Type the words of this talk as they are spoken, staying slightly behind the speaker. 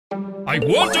I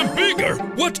want a bigger.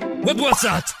 What was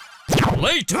that?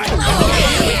 Playtime.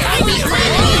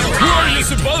 Who are you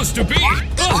supposed to be?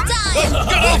 Get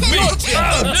off me!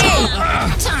 No!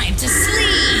 Time to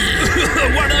sleep.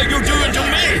 What are you doing to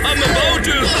me? I'm about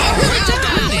to.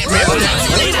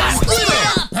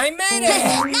 I made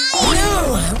it!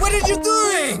 No! What are you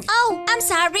doing? Oh, I'm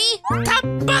sorry. Stop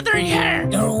bothering her.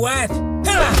 Or what?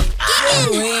 Ha!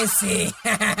 So easy!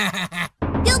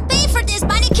 You'll pay for this,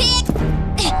 bunny cake.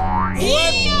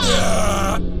 What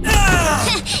the?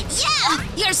 Yeah,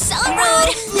 you're so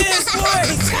rude. Yes,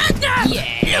 boys!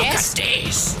 Yes. Look at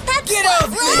this. That's Get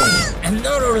off me!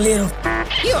 Another little...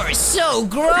 You're so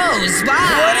gross. Bye.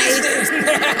 What is this?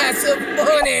 So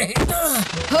funny!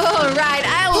 All right,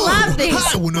 I love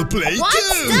this. I wanna play What?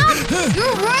 too! Stop!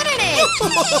 You're ruining it.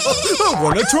 I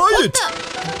wanna try it!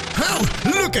 How?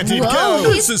 Look at it Whoa, go!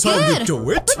 This it's is how you good. do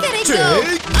it! Look at it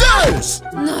Take this!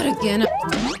 Not again.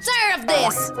 Tired of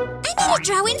this. I made a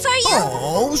drawing for you.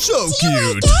 Oh, so Do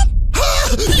you cute! like it?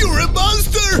 Ah, you're a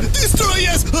monster! Destroy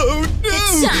us! Oh no!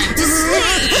 It's time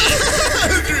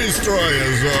to Destroy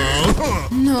us all!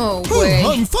 No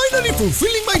Oh, I'm finally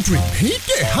fulfilling my dream. Eat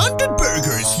 100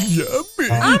 burgers.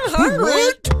 Yummy. I'm hungry.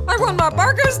 What? I want my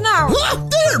burgers now. Ah,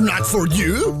 they're not for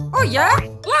you. Oh yeah?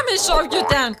 Let me show you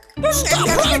then. Stop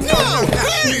right now!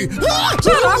 Hey! Ah,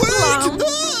 Shut up, wait! clown.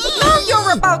 Now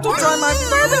you're about to try my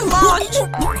favorite lunch.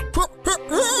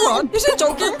 What? Is he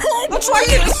joking? Let's try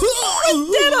this. I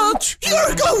did it.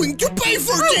 You're going to pay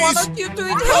for I this! wanted you to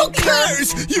eat Who healthier.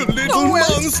 cares, you little No, wait.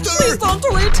 monster! Please don't do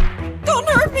it. Don't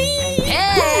hurt me. Who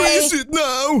Hey, is it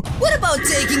now? what about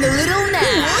taking a little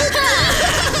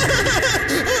nap?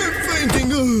 I'm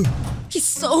fainting. He's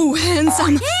so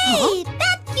handsome. Hey,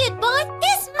 that cute boy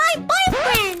is my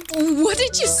boyfriend. What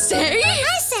did you say?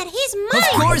 I said he's mine. Of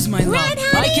course, my love. Right, I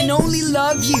honey? can only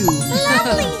love you.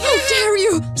 Lovely. How dare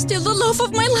you steal the love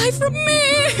of my life from me?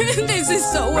 This is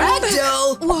so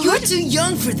Ragdoll, What? you're too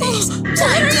young for this. What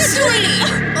Time are to you sleep.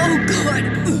 Oh,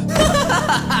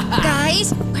 God.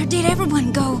 Guys, where did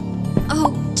everyone go?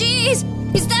 Oh, jeez.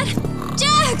 Is that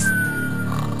Jax?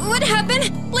 What happened?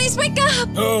 Please wake up.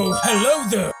 Oh, hello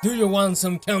there! Do you want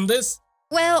some candies?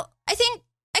 Well, I think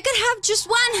I could have just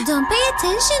one. Don't pay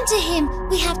attention to him.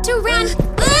 We have to run.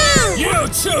 You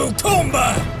two, come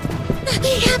back!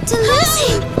 We have to lose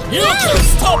him. You can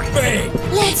stop me!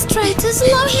 Let's try to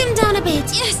slow him down a bit.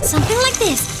 Yes. Something like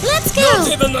this. Let's go.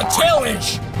 Not even a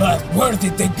challenge! But where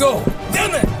did they go?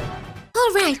 Damn it!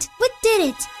 All right, we did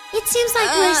it. It seems like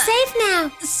we're safe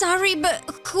now. Sorry, but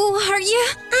who are you?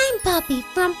 I'm Poppy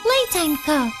from Playtime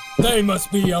Co. They must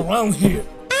be around here.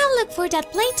 I'll look for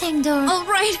that Playtime door. All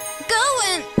right, go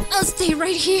and I'll stay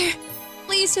right here.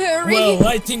 Please hurry. Well,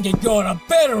 I think I got a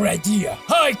better idea.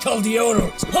 I call the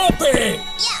others. Poppy!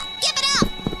 Yeah, give it up.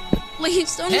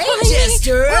 Please don't Hey, find me.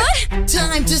 Jester. What?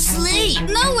 Time to sleep.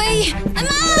 No way. I'm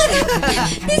out.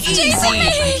 It's chasing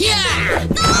me. Yeah.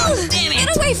 No. Damn it.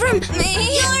 Get away from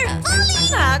me. You're falling.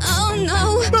 Oh,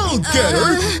 no. I'll get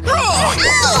her.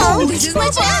 Oh, this is my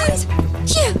chance.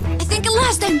 Phew, I think I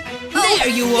lost him. There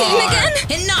you him are.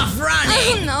 again? Enough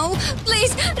running. Oh, no.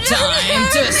 Please. Time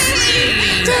to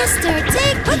sleep. Jester,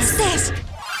 take. What's this?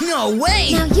 No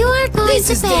way. Now you are going This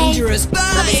to is pay. dangerous. Bye.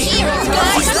 Puppy's here, Guys,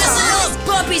 guys. listen up.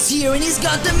 Puppy's here and he's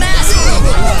got the mask.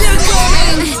 They're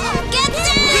coming. Get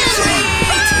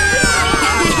down!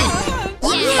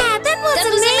 Yeah, that was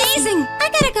amazing. I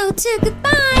gotta go too.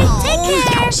 Goodbye. Take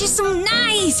care. She's so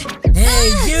nice. Hey,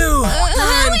 you! Time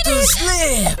how to it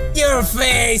sleep! Your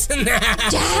face!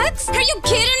 Jax, are you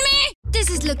kidding me? This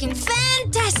is looking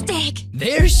fantastic.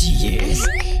 There she is.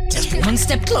 Just one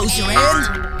step closer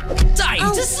and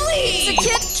time to sleep. It's a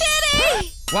cute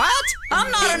kitty. What?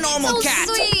 I'm not a normal So cat.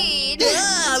 sweet.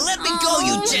 Let me go,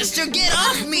 you Jester. Get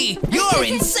off me. You're Come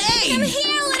insane.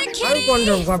 here, little I kitty.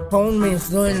 wonder what Pomni is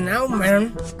doing now,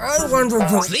 man. I wonder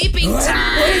what... Sleeping What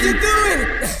are you time.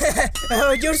 doing?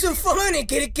 Oh, you're so funny,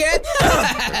 kitty cat.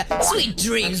 Sweet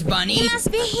dreams, bunny. He must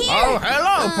be here. Oh,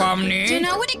 hello, Pomni. Do you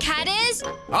know what a cat is?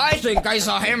 I think I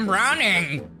saw him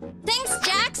running. Thanks,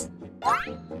 Jax.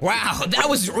 Wow, that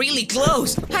was really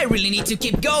close. I really need to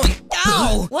keep going.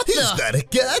 Ow! What Is the? that a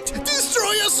cat?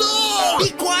 Destroy us all! Be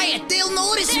quiet. They'll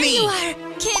notice There me. you are,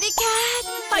 kitty cat.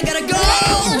 I gotta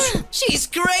go. She's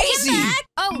crazy. Come back.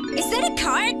 Oh, is that a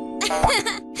cart?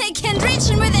 I can't reach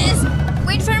him with this.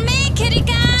 Wait for me, kitty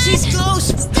cat. She's close.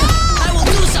 Stop! I will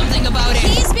do something about it.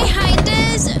 He's behind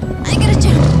us. I gotta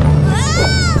jump.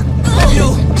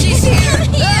 No, she's here.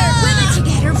 Come here. We'll let you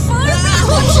get her for me.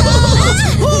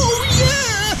 Oh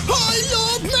yeah! I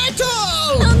love metal!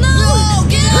 Oh no!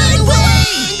 Get out of the way.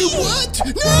 What?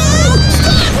 No!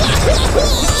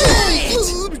 Dang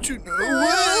it. But you know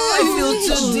I feel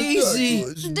too easy.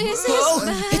 This Oh, is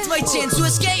bad. it's my chance to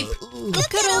escape.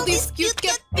 Look at all these cute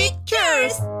cat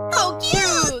pictures. How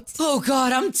cute. Oh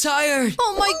God, I'm tired.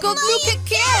 Oh my God, look at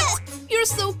Cat. You're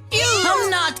so cute. I'm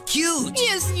not cute.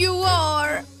 Yes, you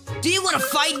are. Do you want to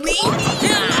fight me?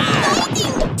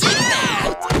 Take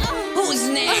that. Who's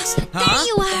next? There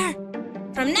you are.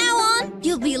 From now on,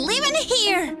 you'll be living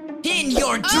here. In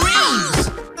your dreams.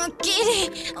 Oh,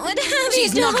 Kitty, what have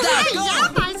She's you done? knocked out.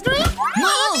 Hey, ice cream.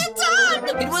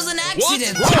 Move. It was an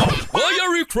accident. What's wrong? Why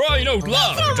are you crying out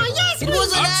loud? It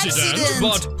was an accident.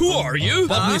 But who are you?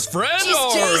 Poppy's friend She's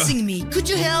or? chasing me. Could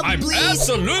you help, I'm please?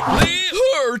 absolutely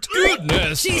hurt.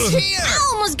 Goodness. She's here. I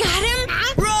almost got him.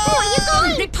 Run. Where are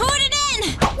you going? Report it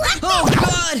in. Oh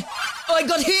God! I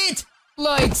got hit!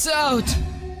 Lights out!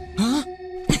 Huh?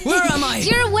 Where am I?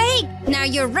 You're awake. Now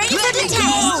you're ready Let for the me test.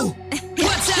 go!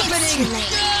 What's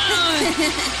happening?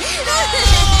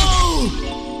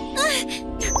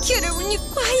 You're cuter when you're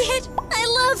quiet. I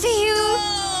love you.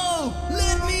 No!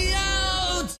 Let me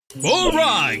out! All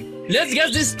right, let's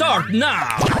get this started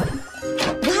now.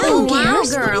 Wow,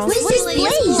 girls. What is this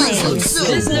place? So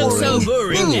This looks so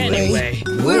boring anyway.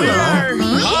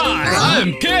 Hi,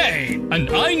 I'm CAINE, and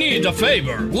I need a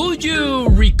favor. Would you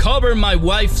recover my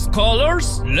wife's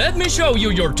colors? Let me show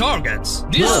you your targets.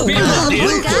 These people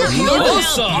did.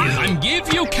 Awesome! I'm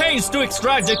give you canes to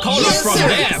extract the colors from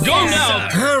them. Go now.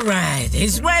 Alright,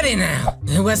 it's ready now.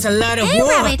 There was a lot of Hey, work.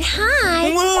 Rabbit,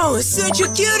 hi. Whoa, such a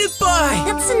cutie pie!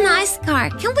 That's a nice car.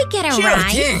 Can we get a Sure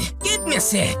ride? can. Give me a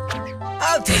sec.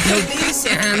 I'll take all these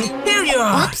and here you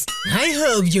are. Oops. I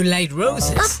hope you like roses.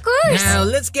 Of course. Now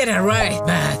let's get a ride,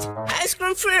 but ice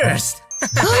cream first.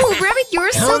 Oh, Rabbit,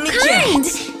 you're so Only kind.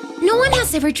 Jax. No one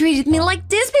has ever treated me like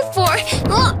this before.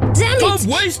 Oh, damn Stop it.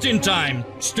 wasting time.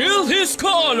 Steal his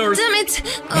colors. Damn it.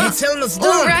 It's almost All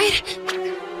done. right.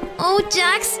 Oh,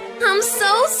 Jax, I'm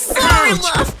so sorry,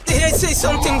 Ouch! love. Did I say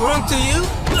something wrong to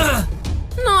you?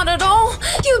 Not at all.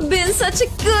 You've been such a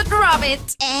good rabbit.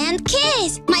 And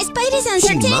Kiss, my Spidey sense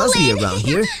She must be around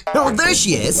here. Oh, there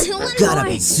she is. One Gotta more.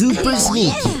 be super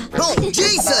sneaky. Oh,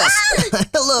 Jesus!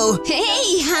 Hello.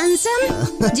 Hey,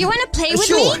 handsome. Do you want to play with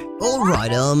Sure. me? All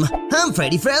right, I'm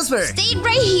Freddy Fazbear. Stay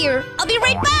right here. I'll be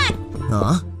right back.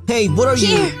 Huh? Hey, what are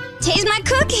Here, you? taste my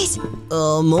cookies.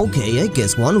 Okay, I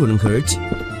guess one wouldn't hurt.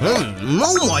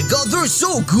 Oh my God, they're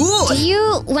so Do good.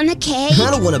 you want a cake?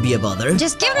 I don't want to be a bother.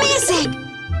 Just give me a sec.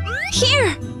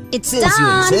 Here, it's Since you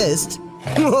done. insist.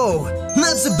 Whoa,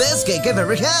 that's the best cake I've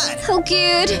ever had. Oh,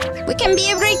 good. We can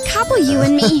be a great couple, you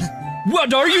and me.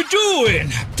 What are you doing?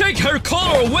 Take her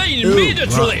color away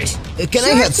immediately. Right. Can I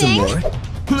Sure have some thing. more?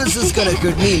 This is gonna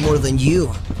hurt me more than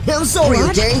you. I'm sorry,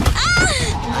 okay?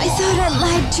 I thought I'd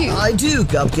lied to you. I do,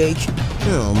 Cupcake.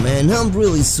 Oh man, I'm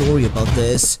really sorry about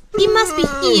this. He must be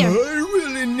here. I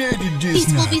really needed this This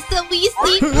will now. be so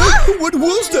easy. What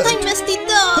was I that? messed it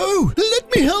up. Oh,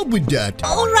 let me help with that.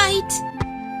 All right.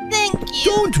 Thank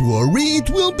you. Don't worry, it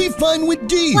will be fine with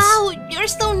this. Wow, you're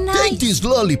so nice. Take this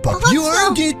lollipop, you Awesome.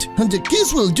 earned it, and the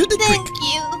kiss will do the Thank trick.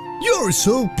 you. You're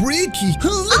so pretty.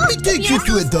 Let me take you you're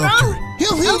to a so doctor. strong.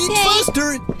 He'll heal it Okay.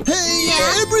 faster. Hey,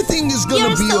 Yeah. everything is gonna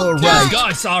You're be so all You right.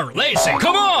 guys are lazy.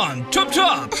 Come on, chop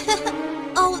chop.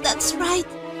 Oh, that's right.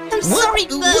 I'm What? sorry,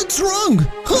 but What's wrong?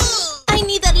 I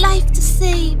need a life to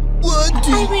save. What?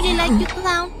 I really like you,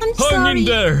 clown. I'm Hang sorry. in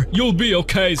there. You'll be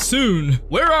okay soon.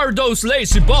 Where are those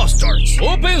lazy bastards?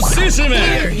 Open sesame.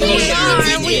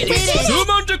 We did it. Zoom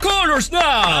on the colors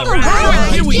now.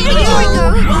 Here we go.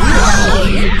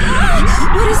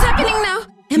 What is happening now?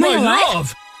 Am I My alive?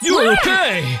 love, you're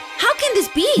okay. How can this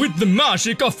be? With the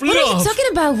magic of What are you love. talking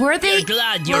about? Were they?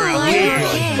 Glad you're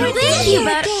Thank you,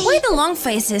 but why the long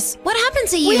faces? What happened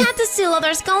to you? We had to steal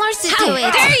other scholars to do it.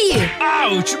 How dare you?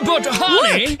 Ouch, but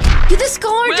honey. You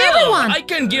discolored everyone. I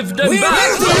can give them We're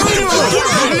back.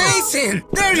 amazing!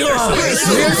 There you are! We're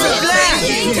so glad!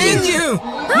 Thank you!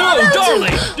 No,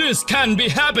 darling, this can't be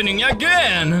happening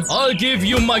again. I'll give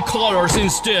you my colors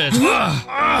instead. What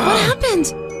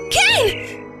happened?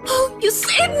 CAINE! Oh, you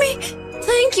saved me!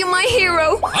 Thank you, my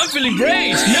hero! I'm feeling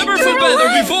great. Never felt better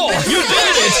before. You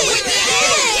did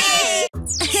it.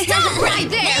 Stop right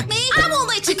there! I won't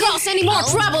let you cause any more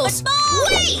troubles!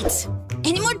 Wait!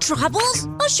 Any more troubles?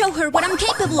 I'll show her what I'm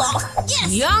capable of.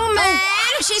 Yes! Young man!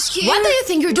 She's cute! What do you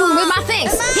think you're doing with my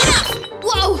things? Enough!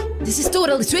 Whoa! This is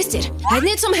totally twisted. I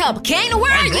need some help. CAINE,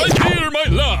 where are you? Right here, my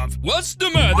love. What's the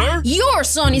matter? Your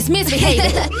son is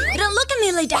misbehaving. Don't look at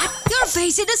me like that. Your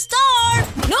face is a star.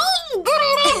 No!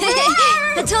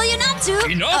 I tell you not too?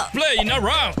 Enough playing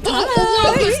around.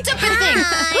 Oh, you stupid thing.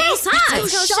 Let's go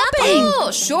shopping.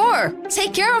 Oh, sure.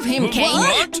 Take care of him, CAINE.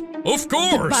 What? Of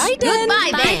course. Bye then.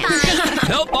 Goodbye then.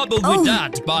 Help Bubble with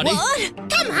that, buddy. What?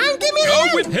 Come on, give me Go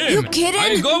that. with him. You kidding?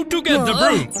 I'll go to get the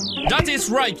broom. That is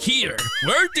right here.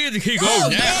 Where did he go now?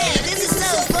 This is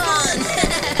so fun.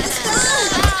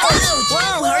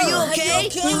 Wow, are you okay?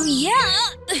 Yeah.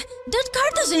 That car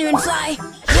doesn't even fly.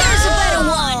 Here's a better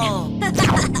one.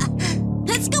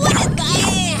 Let's go with it,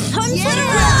 guys. Time for the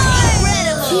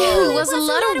ride. Phew, it was a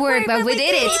lot of work, but we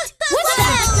did it. What's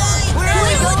that? Where are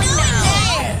we going now?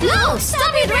 No,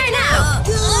 stop it right now. I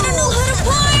don't know how to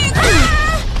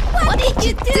park. What did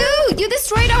you do? You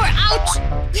destroyed our ouch.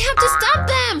 We have to stop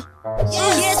them.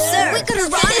 Yes, sir. We're gonna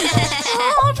run.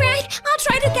 All right, I'll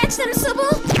try to catch them, Zooble.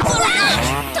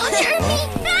 Don't hurt me.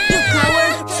 You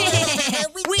coward.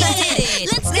 We did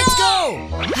it. Let's go.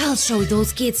 I'll show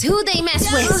those kids who they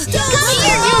mess with. Come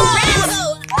here, you rats.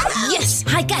 Yes,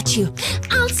 I got you.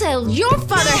 I'll tell your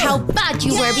father how bad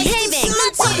you were behaving.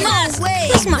 No way.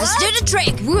 This must do the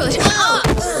trick. Good.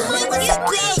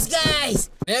 Please, guys.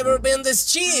 Never been this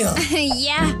chill.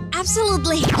 Yeah,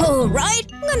 absolutely. All right,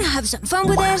 I'm gonna have some fun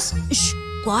with this. Shh,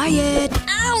 quiet.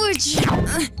 Ouch.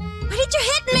 Why did you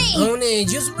hit me? Honey,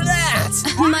 just relax.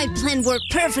 My plan worked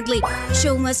perfectly.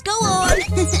 Show must go on.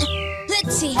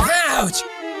 Let's see. Ouch!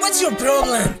 What's your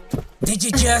problem? Did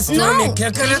you just throw me No, a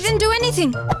coconut? I didn't do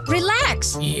anything.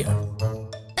 Relax. Yeah.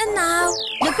 And now,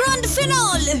 the grand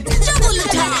finale. Double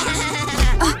attack.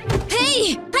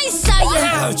 Hey, I saw you.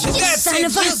 Ouch! You That's son it,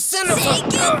 of a... you son of a...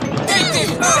 Take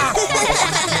it.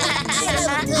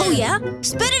 Oh yeah?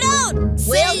 Spit it out.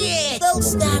 Well,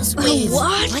 those starts with.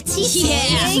 What? What's he Yeah.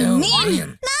 saying? So Me?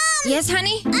 annoying. Yes,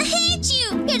 honey? I hate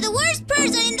you! You're the worst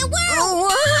person in the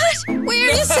world! What? Why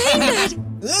are you saying that?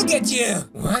 Look at you.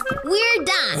 What? We're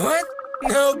done. What?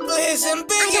 No, please, I'm I don't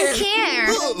begging. care.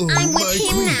 Oh, I'm with my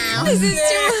him queen. now. This is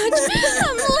too much.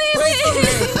 I'm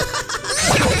leaving.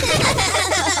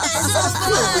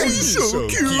 He's so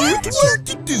cute. Where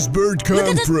did this bird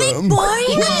come from? Boy.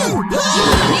 Oh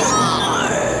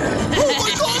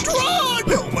my God, run!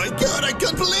 Oh my God, I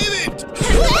can't believe it!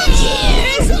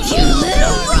 You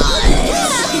little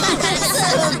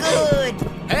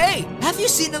Hey, have you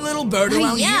seen a little bird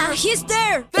around Yeah, here? he's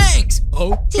there. Thanks.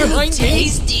 Oh, behind me.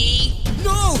 Tasty.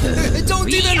 No, don't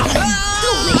even.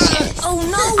 Oh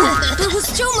no, that was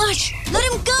too much. Let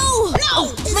him go. No!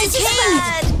 My This is cane.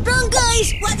 bad! Run,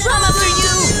 guys. What Run after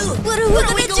you. What are we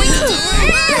gonna do?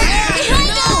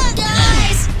 Behind us!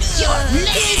 Guys! You're He's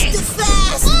next! too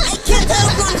fast. I can't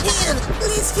outrun him.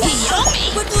 Please help. Yummy!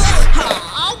 Good luck.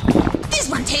 Oh, this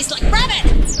one tastes like rabbit!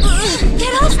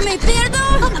 Get off me, Pierdo.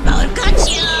 About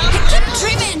gotcha! Keep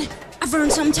trimming. I've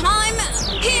earned some time.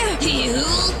 Here. You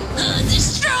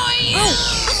destroy!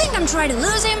 Oh, I think I'm trying to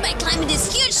lose him by climbing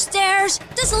these huge stairs.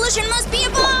 The solution must be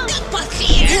above. But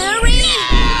here! Hurry!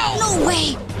 Now! No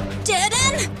way. Dead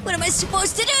end? What am I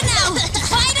supposed to do now?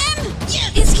 Fight him? Yeah.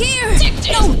 He's here. Take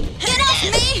No, this. get off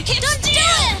me. Don't do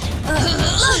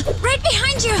it. Right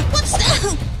behind you. What's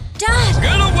that? Dad.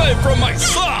 Get away from my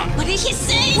son! What did he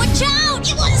say? Watch out.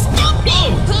 You want to stop me?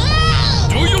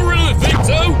 Do you really think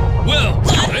so? Well,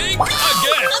 think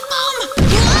again!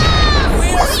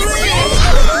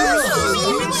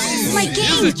 My This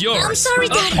game. is yours. I'm sorry,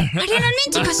 Dad. I didn't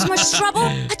mean to cause so much trouble.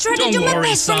 I try to Don't do my worry,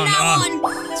 best from son. now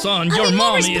on. Son, I'll your be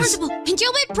more mommy is... responsible, and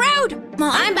you'll be proud.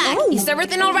 Mom, I'm back. Is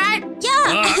everything all right?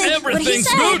 Yeah. everything's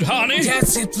good, honey.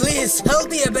 That's it, please. I'll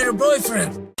be a better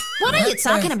boyfriend. What are you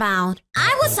talking about?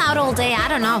 I was out all day. I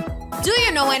don't know. Do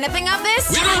you know anything of this?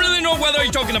 We don't really know what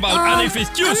you're talking about, and if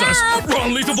it's useless,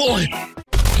 run, little boy.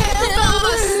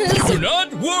 Do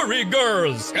not worry,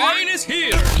 girls. CAINE is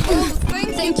here.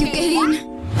 Thank you, CAINE.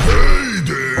 Hey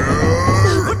there!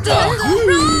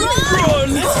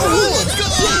 Run!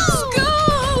 Let's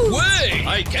go! Wait,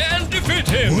 I can't defeat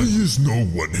Why him. is no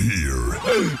one here?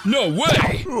 No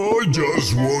way. I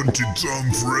just wanted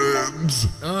some friends.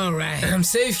 Alright, I'm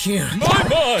safe here.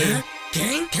 My.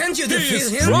 CAINE, can't you He defeat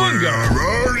is him? stronger.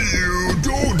 Where are you?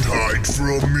 Don't hide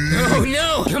from me. Oh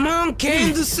no! Come on,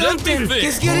 CAINE, do something! think.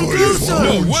 He's getting Oh, closer!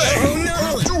 No way. Oh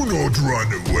no! Do not run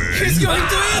away. He's going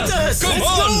to eat us! Come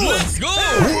on, let's go.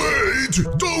 Wait!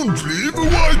 Don't leave!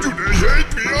 Why do they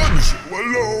hate me? I'm so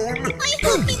alone. I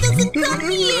hope he doesn't come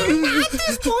here! At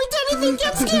this point, anything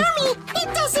can scare me! It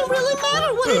doesn't really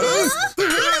matter what it is!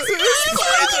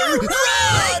 Spider!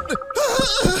 Run!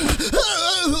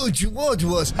 What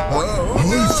was... I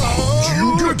found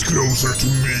you. Get closer to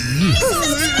me.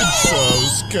 It's so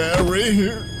scary.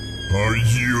 Are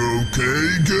you okay?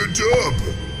 Get up.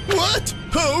 What?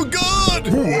 Oh, God!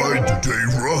 Why did they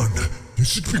run?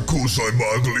 Is it because I'm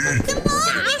ugly? Come on,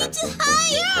 we need to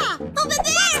hide. Yeah, over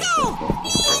there.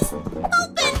 Please,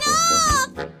 open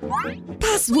up.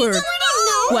 Password. We don't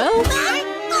know. Well?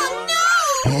 Oh no.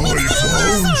 I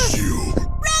found you.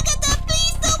 Ragatha,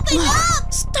 please open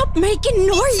up. Stop making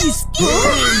noise.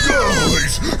 Hey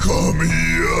guys, come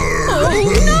here. Oh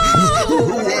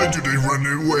no. Why do they run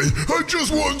away? I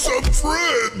just want some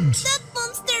friends. That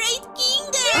monster ate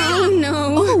Gangle. Oh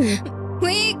no.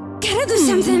 We gotta do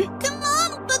something. Come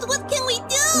on, but what can we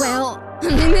do? Well,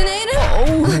 eliminate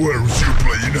him. Weren't you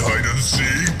playing hide and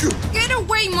seek? Get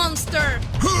away, monster.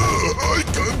 I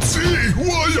can't see.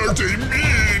 Why are they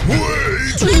mean?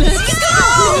 Wait. Let's go.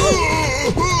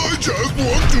 I just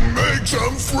want to make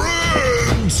some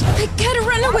friends. I gotta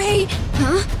run away.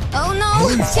 Huh? Oh no,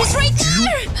 he's right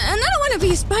there. And I don't want to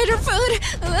be spider food.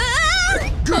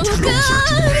 Get closer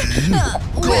to me.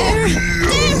 Where? Come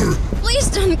here. Please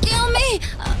don't kill me.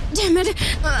 Damn it.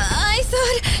 I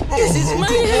thought this is my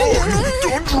Come hand. on.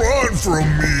 Don't run from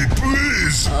me,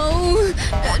 please. Oh,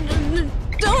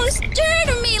 don't stare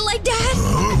at me like that.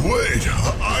 Wait,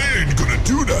 I ain't gonna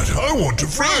do that. I want a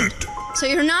friend. So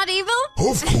you're not evil?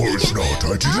 Of course not.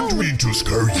 I didn't mean to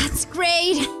scare you. That's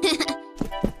great.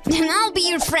 Then I'll be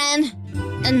your friend.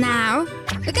 And now,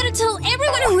 we gotta tell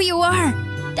everyone who you are.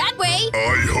 That way.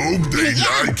 I hope they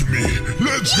like me.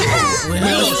 Let's go.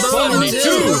 Well, funny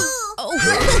too. Oh.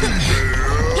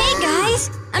 Hey guys,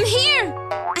 I'm here.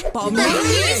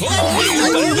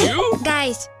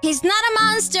 Guys, he's not a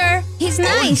monster. He's I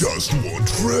nice. just want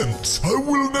friends. I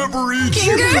will never eat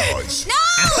you guys. No!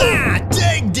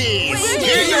 Take this!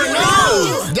 Ginger,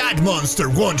 no! That monster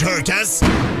won't hurt us!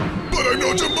 But I'm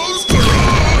not a monster.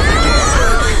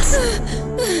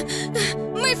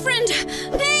 My friend,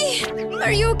 hey,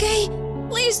 are you okay?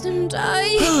 Please don't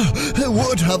die.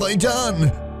 What have I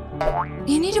done?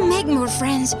 You need to make more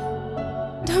friends.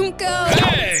 Don't go.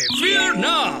 Hey, fear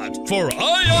not, for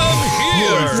I am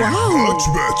here. Much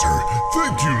better.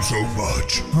 Thank you so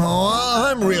much. Oh,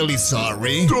 I'm really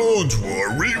sorry. Don't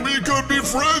worry, we can be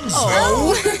friends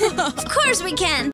now. Of course we can.